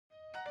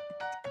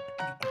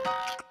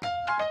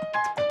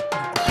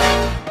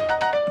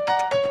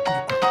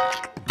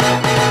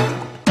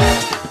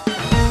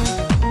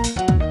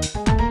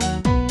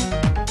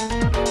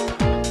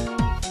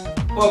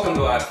Welcome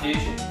to Art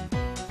Fusion.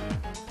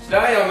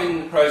 Today I'm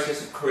in the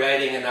process of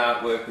creating an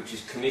artwork which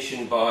is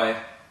commissioned by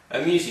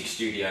a music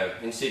studio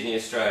in Sydney,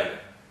 Australia.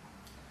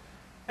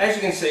 As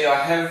you can see, I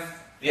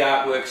have the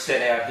artwork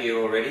set out here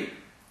already.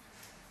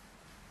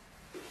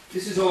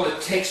 This is all a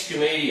texture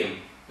medium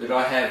that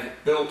I have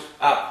built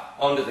up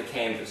onto the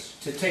canvas.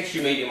 It's a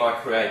texture medium I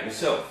create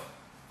myself.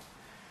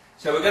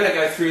 So we're going to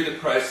go through the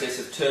process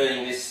of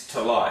turning this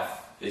to life,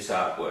 this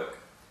artwork.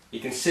 You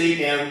can see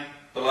down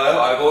below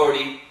I've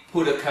already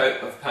put a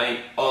coat of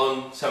paint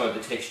on some of the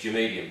texture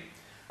medium.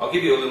 I'll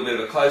give you a little bit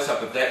of a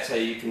close-up of that so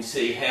you can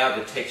see how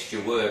the texture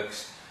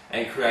works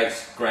and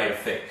creates great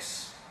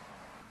effects.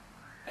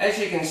 As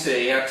you can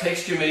see, our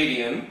texture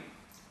medium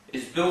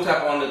is built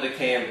up onto the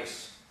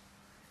canvas.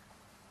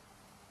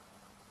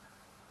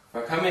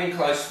 If I come in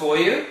close for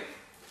you,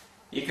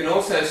 you can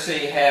also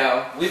see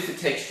how with the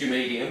texture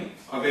medium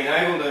I've been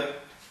able to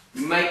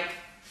make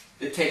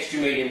the texture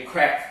medium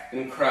crack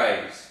and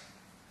craze.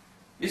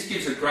 This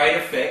gives a great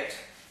effect,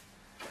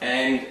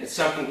 and it's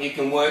something you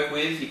can work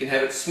with. You can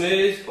have it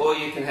smooth or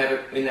you can have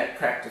it in that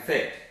cracked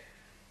effect.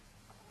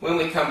 When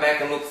we come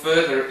back and look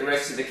further at the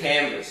rest of the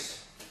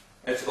canvas,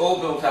 it's all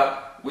built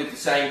up with the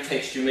same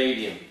texture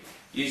medium,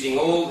 using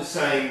all the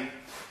same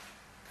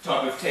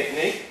type of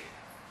technique.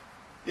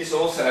 This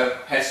also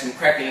has some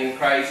cracking and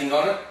crazing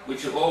on it,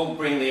 which will all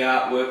bring the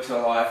artwork to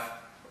life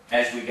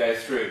as we go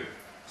through.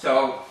 So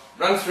I'll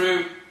run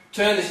through,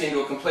 turn this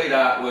into a complete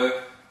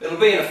artwork. It'll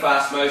be in a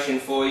fast motion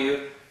for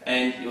you,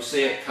 and you'll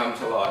see it come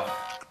to life.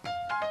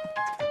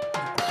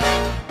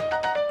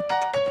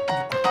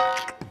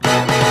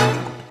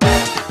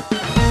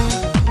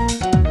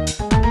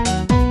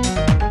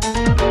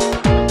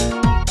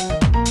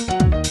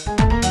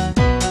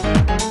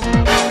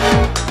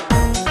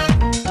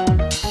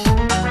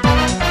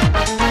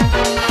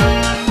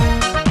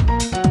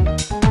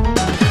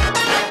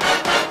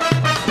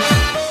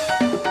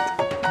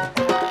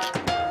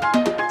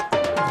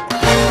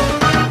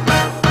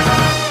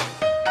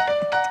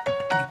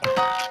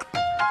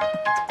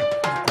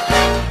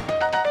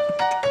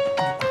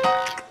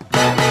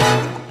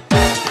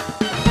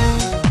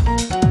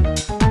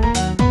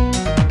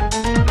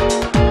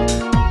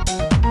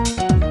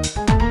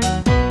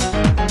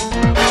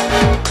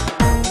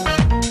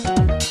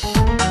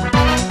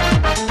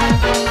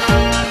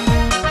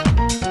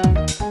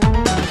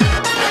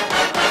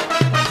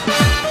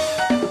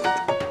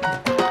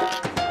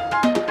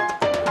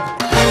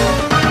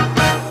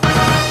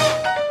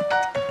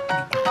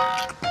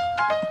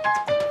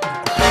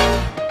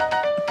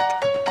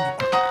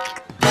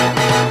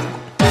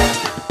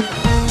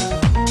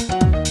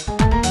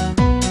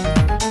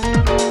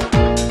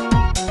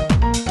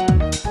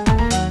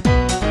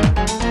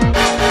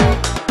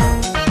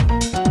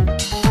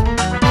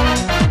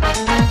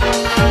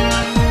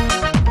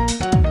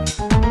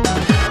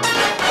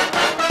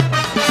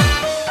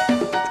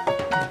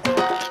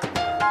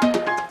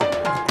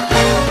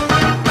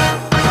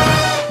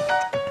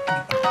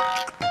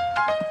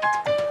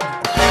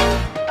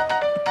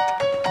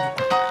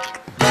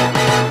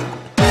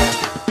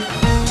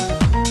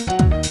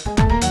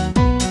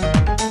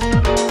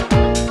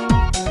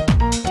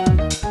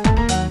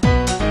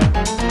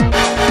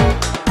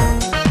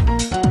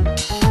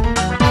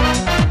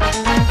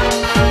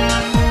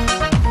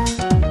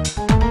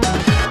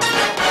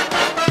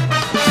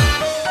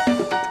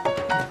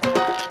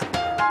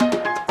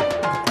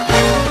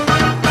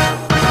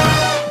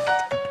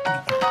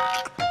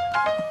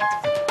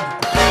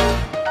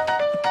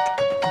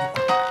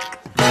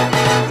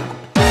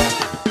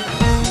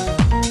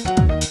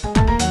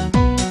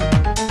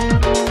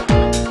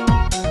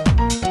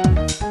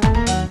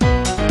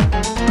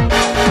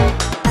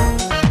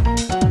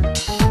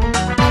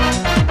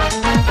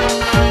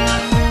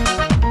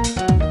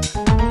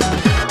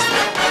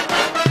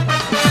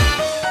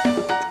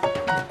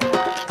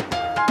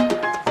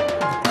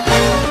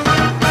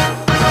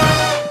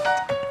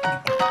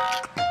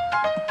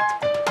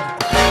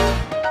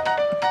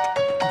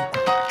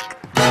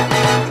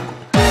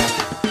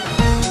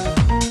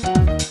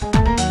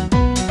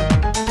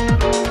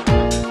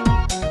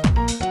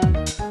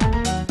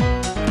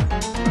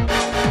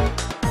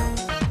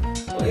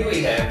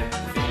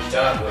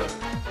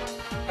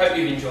 Hope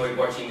you've enjoyed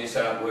watching this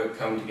artwork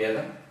come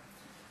together.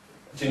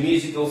 It's a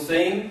musical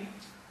theme.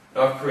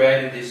 I've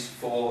created this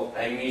for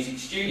a music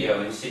studio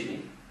in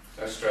Sydney,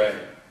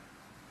 Australia.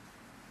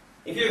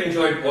 If you've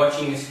enjoyed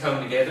watching this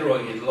come together,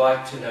 or you'd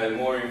like to know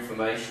more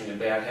information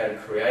about how to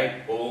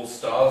create all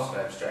styles of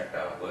abstract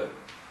artwork,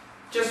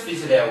 just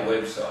visit our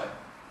website.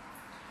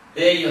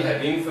 There you'll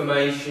have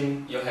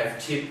information, you'll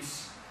have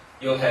tips,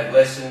 you'll have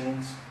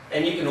lessons,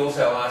 and you can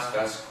also ask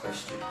us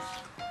questions.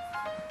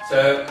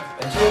 So,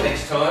 until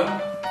next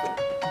time,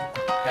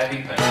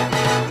 happy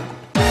painting.